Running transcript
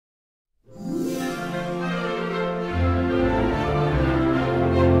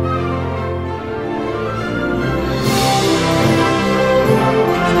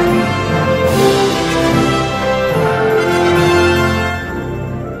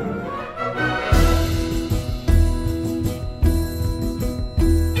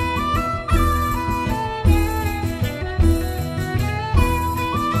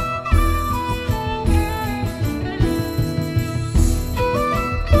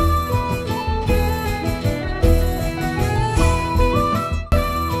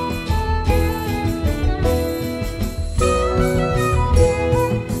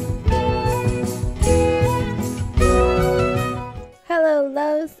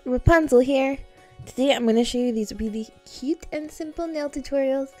Rapunzel here. Today I'm going to show you these really cute and simple nail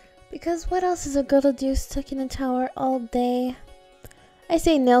tutorials because what else is a girl to do stuck in a tower all day? I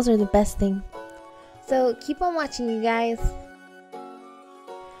say nails are the best thing. So keep on watching, you guys.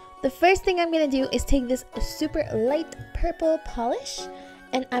 The first thing I'm going to do is take this super light purple polish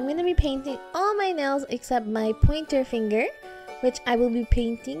and I'm going to be painting all my nails except my pointer finger, which I will be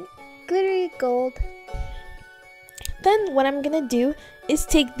painting glittery gold. Then what I'm gonna do is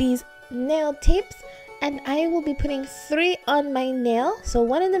take these nail tapes and I will be putting 3 on my nail, so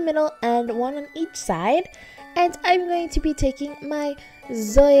 1 in the middle and 1 on each side. And I'm going to be taking my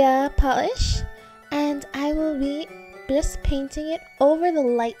Zoya polish and I will be just painting it over the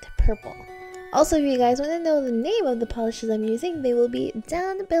light purple. Also, if you guys want to know the name of the polishes I'm using, they will be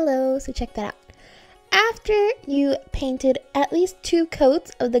down below, so check that out. After you painted at least 2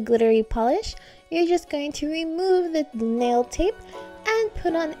 coats of the glittery polish, you're just going to remove the nail tape and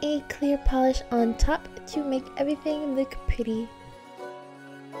put on a clear polish on top to make everything look pretty.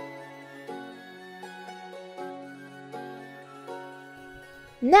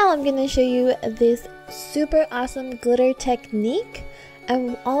 Now I'm going to show you this super awesome glitter technique.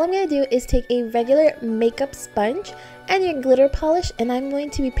 And all I'm going to do is take a regular makeup sponge and your glitter polish, and I'm going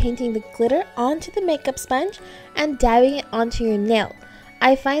to be painting the glitter onto the makeup sponge and dabbing it onto your nail.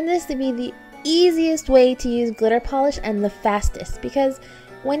 I find this to be the easiest way to use glitter polish and the fastest, because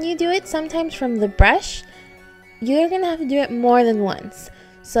when you do it sometimes from the brush, you're gonna have to do it more than once.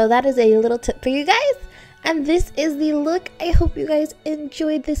 So that is a little tip for you guys, and this is the look. I hope you guys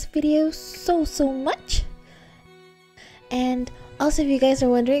enjoyed this video so much. And also, if you guys are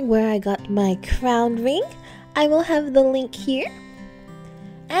wondering where I got my crown ring, I will have the link here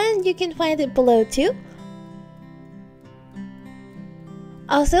and you can find it below too.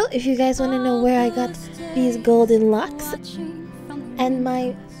 Also, if you guys want to know where I got these golden locks and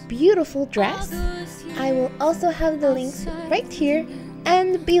my beautiful dress, I will also have the links right here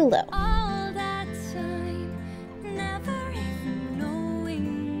and below.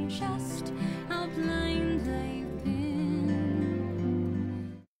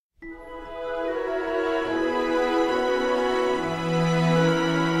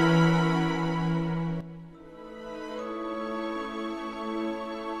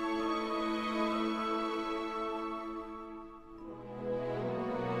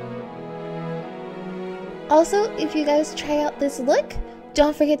 Also, if you guys try out this look,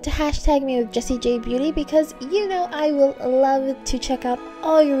 don't forget to hashtag me with Jessijaybeauty because you know I will love to check out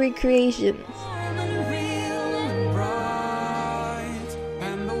all your recreations.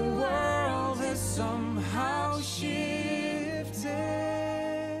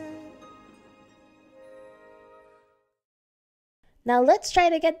 Now let's try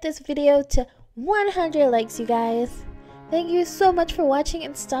to get this video to 100 likes, you guys. Thank you so much for watching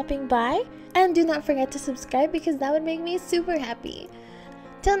and stopping by. And do not forget to subscribe because that would make me super happy.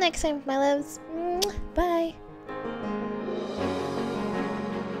 Till next time, my loves. Bye.